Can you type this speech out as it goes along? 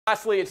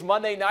Lastly, it's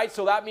Monday night,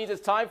 so that means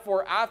it's time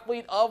for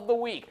Athlete of the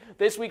Week.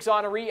 This week's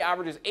honoree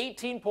averages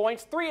 18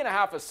 points,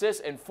 3.5 assists,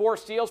 and 4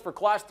 steals for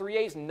Class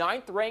 3A's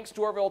 9th-ranked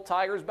Stewartville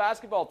Tigers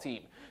basketball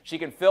team. She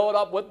can fill it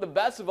up with the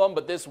best of them,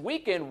 but this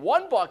weekend,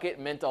 one bucket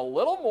meant a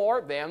little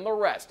more than the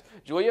rest.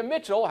 Julia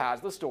Mitchell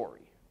has the story.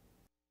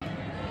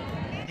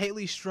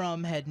 Haylie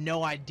Strum had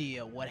no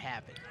idea what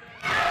happened.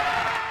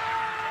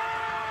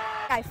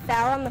 I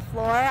fell on the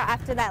floor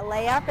after that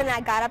layup, and I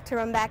got up to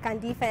run back on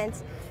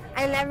defense.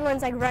 And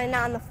everyone's like running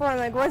out on the floor. I'm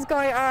like, what's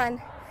going on?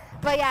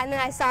 But yeah, and then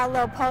I saw a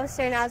little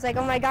poster, and I was like,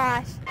 oh my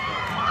gosh.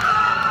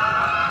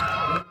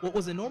 What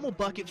was a normal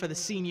bucket for the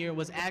senior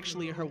was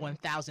actually her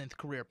 1,000th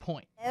career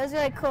point. It was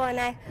really cool, and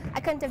I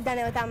couldn't have done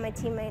it without my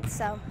teammates,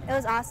 so it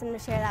was awesome to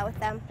share that with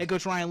them. Head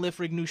coach Ryan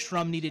Liffrig knew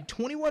Strum needed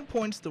 21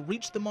 points to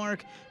reach the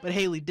mark, but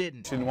Haylie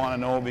didn't. She didn't want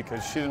to know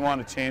because she didn't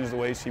want to change the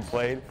way she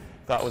played.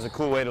 Thought it was a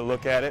cool way to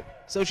look at it.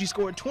 So she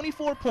scored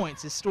 24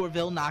 points as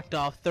Stewartville knocked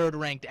off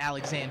 3rd-ranked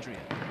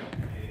Alexandria.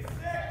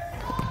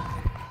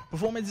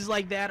 Performances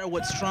like that are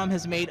what Strum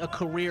has made a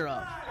career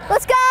of.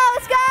 Let's go,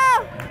 let's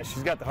go!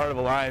 She's got the heart of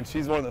a lion.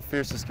 She's one of the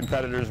fiercest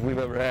competitors we've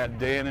ever had,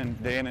 day in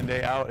and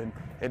day out. And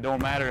it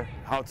don't matter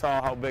how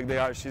tall, how big they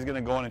are, she's going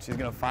to go in and she's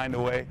going to find a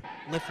way.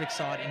 Liffrig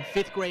saw it in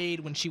 5th grade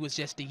when she was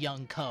just a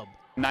young cub.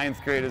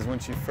 9th grade is when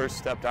she first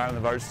stepped on the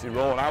varsity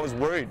role, and I was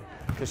worried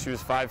because she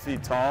was 5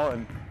 feet tall,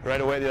 and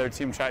right away the other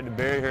team tried to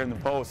bury her in the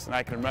post, and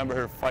I can remember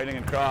her fighting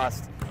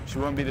across. She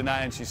wouldn't be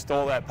denied, and she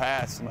stole that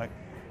pass. I'm like,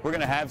 we're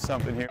going to have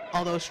something here.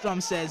 Although Strum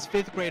says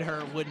 5th grade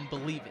her wouldn't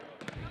believe it.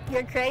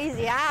 You're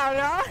crazy, I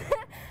don't know.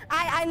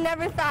 I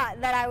never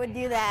thought that I would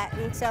do that,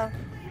 and so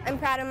I'm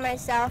proud of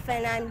myself,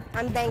 and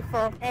I'm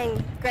thankful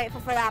and grateful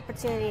for the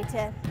opportunity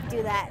to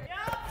do that.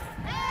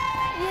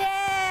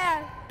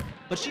 Yeah!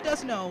 But she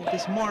does know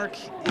this mark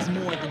is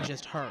more than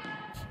just her.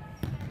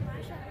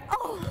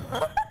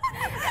 Oh!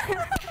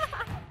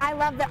 I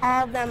love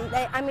all of them.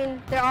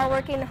 They're all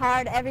working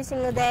hard every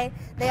single day.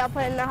 They all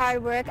put in the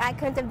hard work. I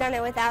couldn't have done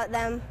it without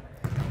them.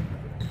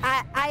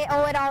 I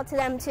owe it all to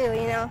them too,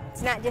 you know.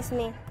 It's not just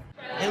me.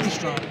 Haylie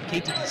Strum,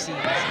 KTTC's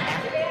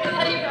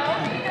athlete.